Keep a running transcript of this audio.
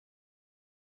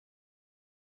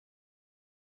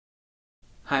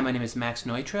Hi, my name is Max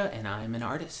Neutra, and I'm an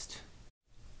artist.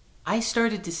 I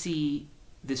started to see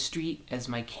the street as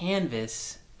my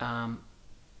canvas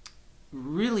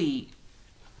really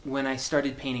when I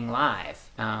started painting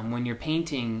live. When you're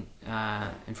painting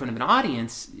in front of an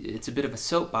audience, it's a bit of a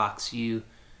soapbox. You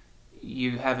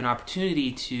have an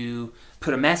opportunity to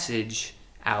put a message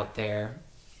out there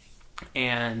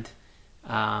and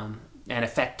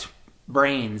affect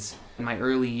brains. In my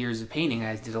early years of painting,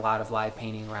 I did a lot of live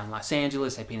painting around Los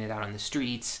Angeles. I painted out on the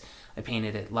streets. I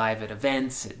painted live at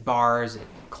events, at bars, at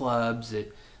clubs, at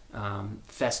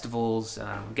festivals,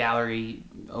 gallery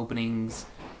openings,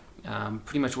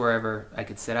 pretty much wherever I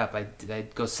could set up.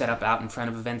 I'd go set up out in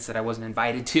front of events that I wasn't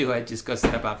invited to. I'd just go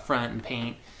set up out front and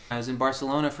paint. I was in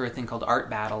Barcelona for a thing called Art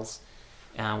Battles,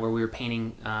 where we were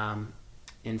painting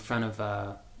in front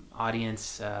of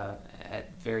audience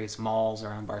at various malls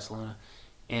around Barcelona.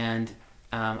 And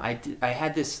I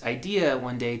had this idea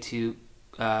one day to,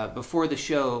 before the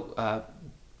show,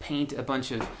 paint a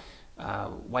bunch of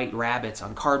white rabbits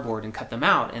on cardboard and cut them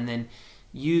out, and then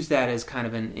use that as kind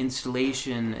of an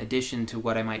installation addition to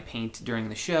what I might paint during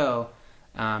the show.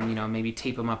 You know, maybe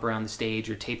tape them up around the stage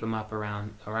or tape them up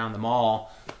around the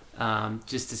mall,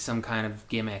 just as some kind of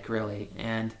gimmick, really.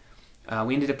 And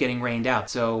we ended up getting rained out,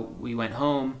 so we went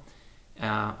home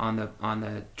on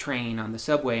the train, on the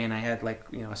subway, and I had, like,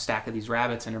 you know, a stack of these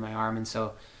rabbits under my arm, and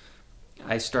so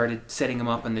I started setting them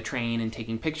up on the train and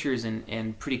taking pictures,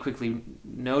 and pretty quickly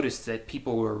noticed that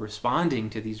people were responding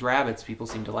to these rabbits. People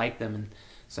seemed to like them, and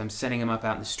so I'm setting them up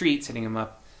out in the street, setting them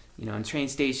up, you know, in train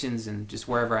stations and just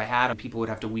wherever I had them. People would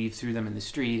have to weave through them in the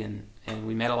street, and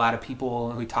we met a lot of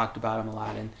people. We talked about them a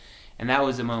lot, and that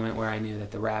was a moment where I knew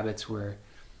that the rabbits were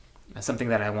something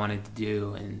that I wanted to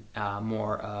do and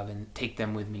more of, and take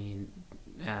them with me.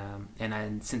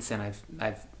 And since then,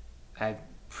 I've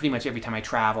pretty much every time I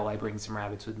travel, I bring some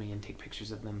rabbits with me and take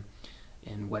pictures of them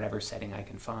in whatever setting I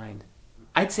can find.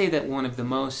 I'd say that one of the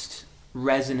most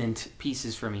resonant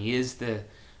pieces for me is the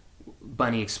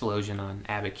bunny explosion on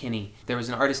Abbot Kinney. There was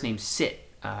an artist named Sit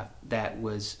that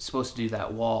was supposed to do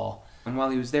that wall. And while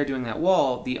he was there doing that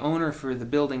wall, the owner for the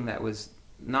building that was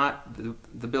not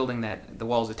the building that the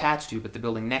wall's attached to, but the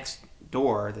building next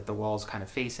door that the wall's kind of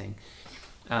facing,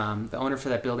 the owner for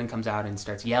that building comes out and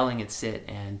starts yelling at Sit,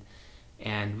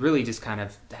 and really just kind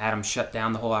of had him shut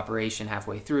down the whole operation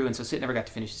halfway through, and so Sit never got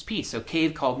to finish his piece. So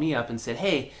Cave called me up and said,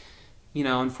 "Hey, you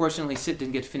know, unfortunately Sit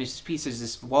didn't get to finish his piece. There's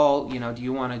this wall, you know, do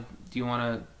you want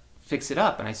to fix it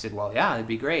up?" And I said, "Well, yeah, it'd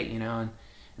be great, you know."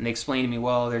 And they explained to me,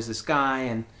 "Well, there's this guy,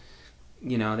 and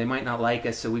you know, they might not like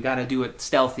us, so we got to do it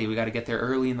stealthy. We got to get there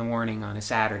early in the morning on a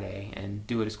Saturday and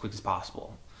do it as quick as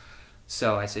possible."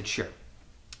 So I said, "Sure."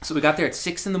 So we got there at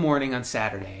 6 in the morning on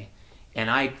Saturday, and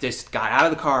I just got out of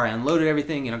the car, I unloaded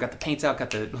everything, you know, got the paints out, got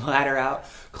the ladder out,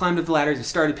 climbed up the ladders, and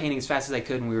started painting as fast as I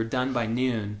could, and we were done by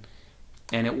noon.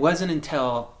 And it wasn't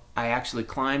until I actually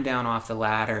climbed down off the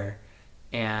ladder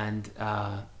and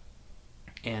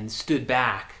stood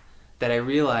back that I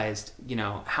realized, you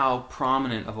know, how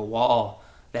prominent of a wall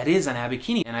that is on Abbot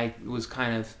Kinney. And I was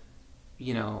kind of,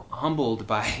 you know, humbled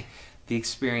by the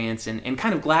experience, and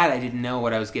kind of glad I didn't know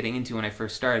what I was getting into when I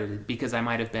first started, because I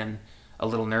might have been a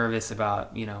little nervous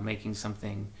about, you know, making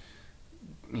something,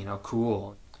 you know,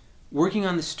 cool. Working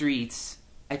on the streets,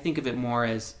 I think of it more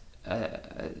as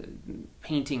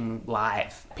painting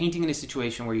live, painting in a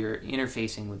situation where you're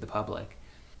interfacing with the public.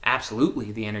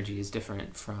 Absolutely, the energy is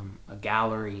different from a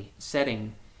gallery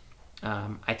setting.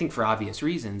 I think for obvious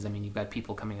reasons. I mean, you've got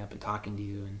people coming up and talking to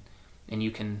you, and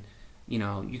you can, you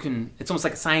know, it's almost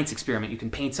like a science experiment. You can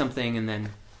paint something and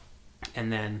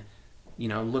then, you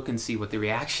know, look and see what the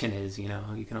reaction is. You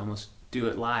know, you can almost do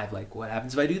it live. Like, what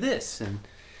happens if I do this?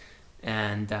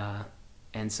 And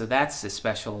so that's a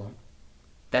special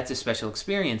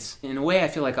experience. In a way, I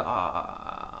feel like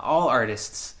all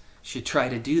artists should try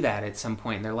to do that at some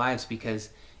point in their lives, because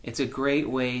it's a great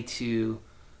way to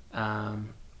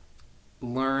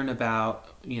learn about,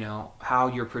 you know, how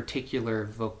your particular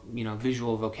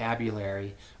visual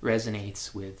vocabulary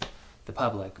resonates with the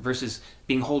public, versus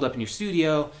being holed up in your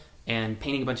studio and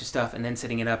painting a bunch of stuff and then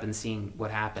setting it up and seeing what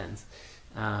happens.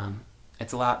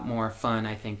 It's a lot more fun,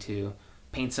 I think, to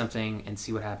paint something and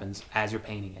see what happens as you're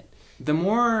painting it. The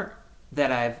more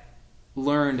that I've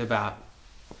learned about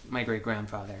my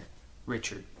great-grandfather,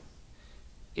 Richard,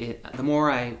 the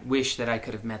more I wish that I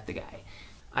could have met the guy.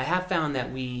 I have found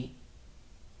that we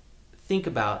think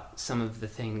about some of the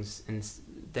things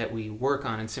that we work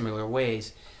on in similar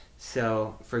ways.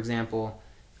 So, for example,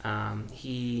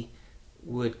 he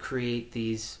would create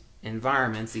these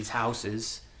environments, these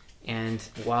houses, And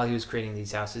while he was creating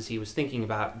these houses, he was thinking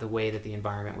about the way that the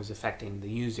environment was affecting the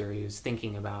user. He was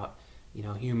thinking about, you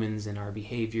know, humans and our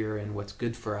behavior and what's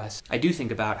good for us. I do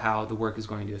think about how the work is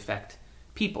going to affect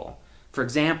people. For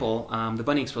example, the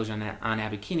bunny explosion on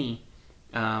Abbot Kinney,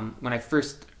 when I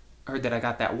first heard that I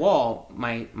got that wall,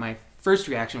 my first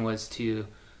reaction was to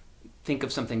think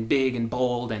of something big and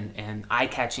bold and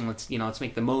eye-catching. Let's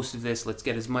make the most of this. Let's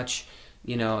get as much,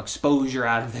 you know, exposure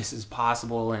out of this as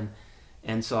possible.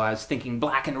 And so I was thinking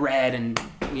black and red and,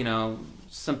 you know,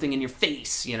 something in your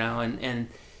face, you know, and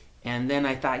then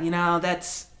I thought, you know,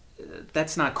 that's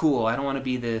not cool. I don't want to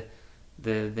be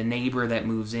the neighbor that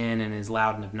moves in and is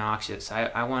loud and obnoxious.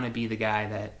 I want to be the guy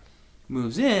that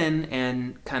moves in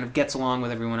and kind of gets along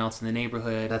with everyone else in the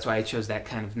neighborhood. That's why I chose that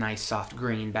kind of nice soft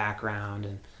green background,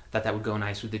 and thought that would go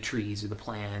nice with the trees or the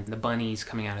plant. The bunnies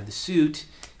coming out of the suit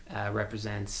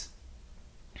represents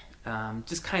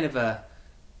just kind of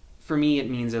for me it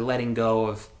means a letting go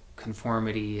of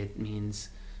conformity. It means,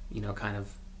 you know, kind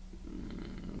of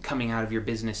coming out of your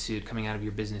business suit, coming out of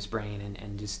your business brain,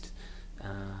 and just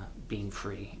being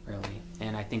free, really.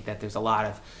 And I think that there's a lot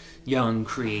of young,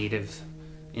 creative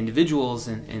individuals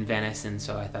in Venice, and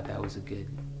so I thought that was a good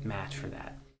match for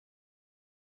that.